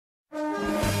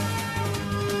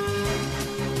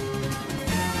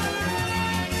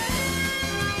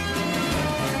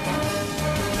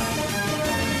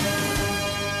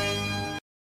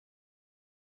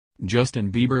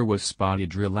Justin Bieber was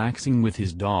spotted relaxing with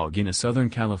his dog in a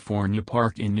Southern California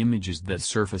park in images that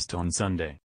surfaced on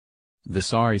Sunday. The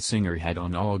sorry singer had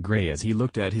on all gray as he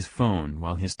looked at his phone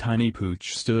while his tiny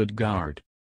pooch stood guard.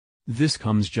 This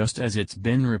comes just as it's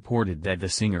been reported that the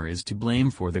singer is to blame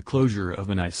for the closure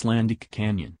of an Icelandic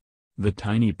canyon. The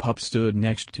tiny pup stood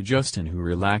next to Justin, who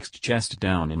relaxed chest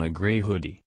down in a gray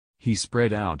hoodie. He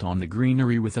spread out on the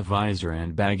greenery with a visor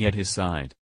and bag at his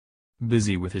side.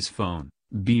 Busy with his phone,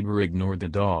 Bieber ignored the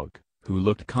dog, who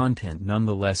looked content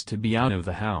nonetheless to be out of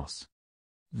the house.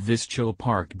 This chill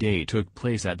park day took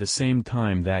place at the same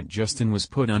time that Justin was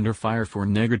put under fire for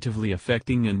negatively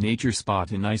affecting a nature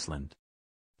spot in Iceland.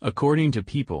 According to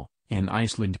People, an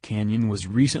Iceland canyon was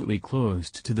recently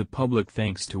closed to the public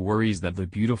thanks to worries that the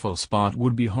beautiful spot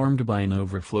would be harmed by an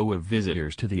overflow of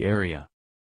visitors to the area.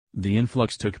 The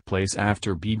influx took place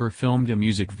after Bieber filmed a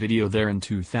music video there in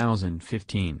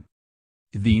 2015.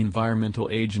 The Environmental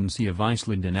Agency of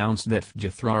Iceland announced that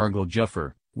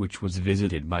Fjallajökull, which was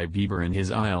visited by Bieber in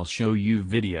his I'll Show You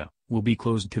video, will be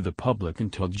closed to the public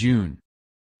until June.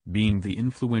 Being the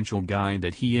influential guy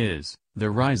that he is, the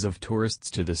rise of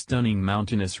tourists to the stunning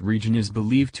mountainous region is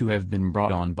believed to have been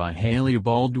brought on by Hailey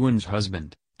Baldwin's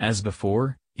husband. As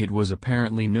before, it was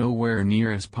apparently nowhere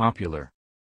near as popular.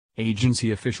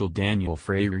 Agency official Daniel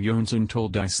Freyr Jónsson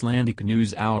told Icelandic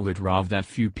news outlet ROV that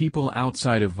few people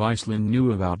outside of Iceland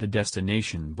knew about the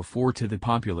destination before the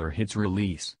popular hit's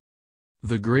release.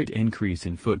 The great increase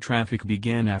in foot traffic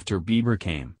began after Bieber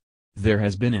came. There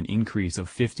has been an increase of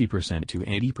 50% to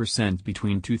 80%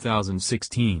 between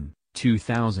 2016,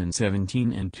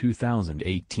 2017 and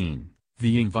 2018,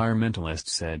 the environmentalist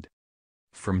said.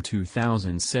 From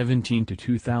 2017 to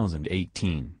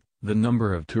 2018, the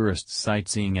number of tourists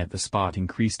sightseeing at the spot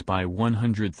increased by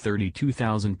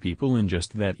 132,000 people in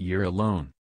just that year alone.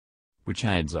 Which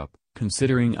adds up,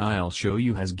 considering I'll Show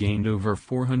You has gained over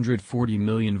 440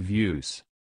 million views.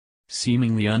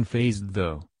 Seemingly unfazed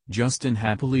though, Justin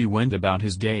happily went about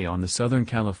his day on the Southern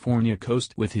California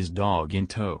coast with his dog in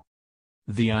tow.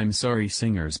 The I'm Sorry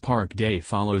singer's park day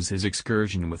follows his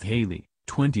excursion with Hailey,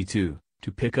 22,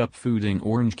 to pick up food in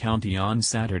Orange County on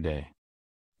Saturday.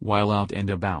 While out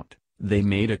and about, they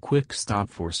made a quick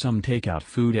stop for some takeout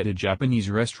food at a Japanese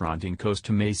restaurant in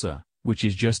Costa Mesa, which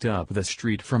is just up the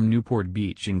street from Newport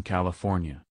Beach in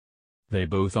California. They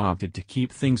both opted to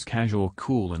keep things casual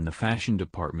cool in the fashion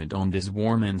department on this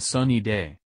warm and sunny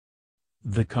day.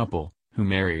 The couple, who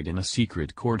married in a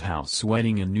secret courthouse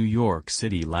wedding in New York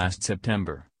City last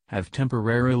September, have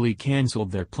temporarily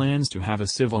canceled their plans to have a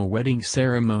civil wedding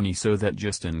ceremony so that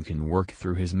Justin can work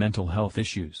through his mental health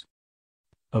issues.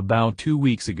 About 2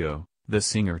 weeks ago, the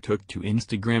singer took to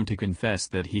Instagram to confess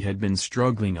that he had been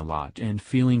struggling a lot and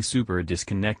feeling super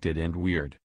disconnected and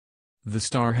weird. The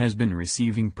star has been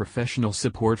receiving professional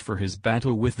support for his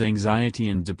battle with anxiety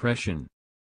and depression.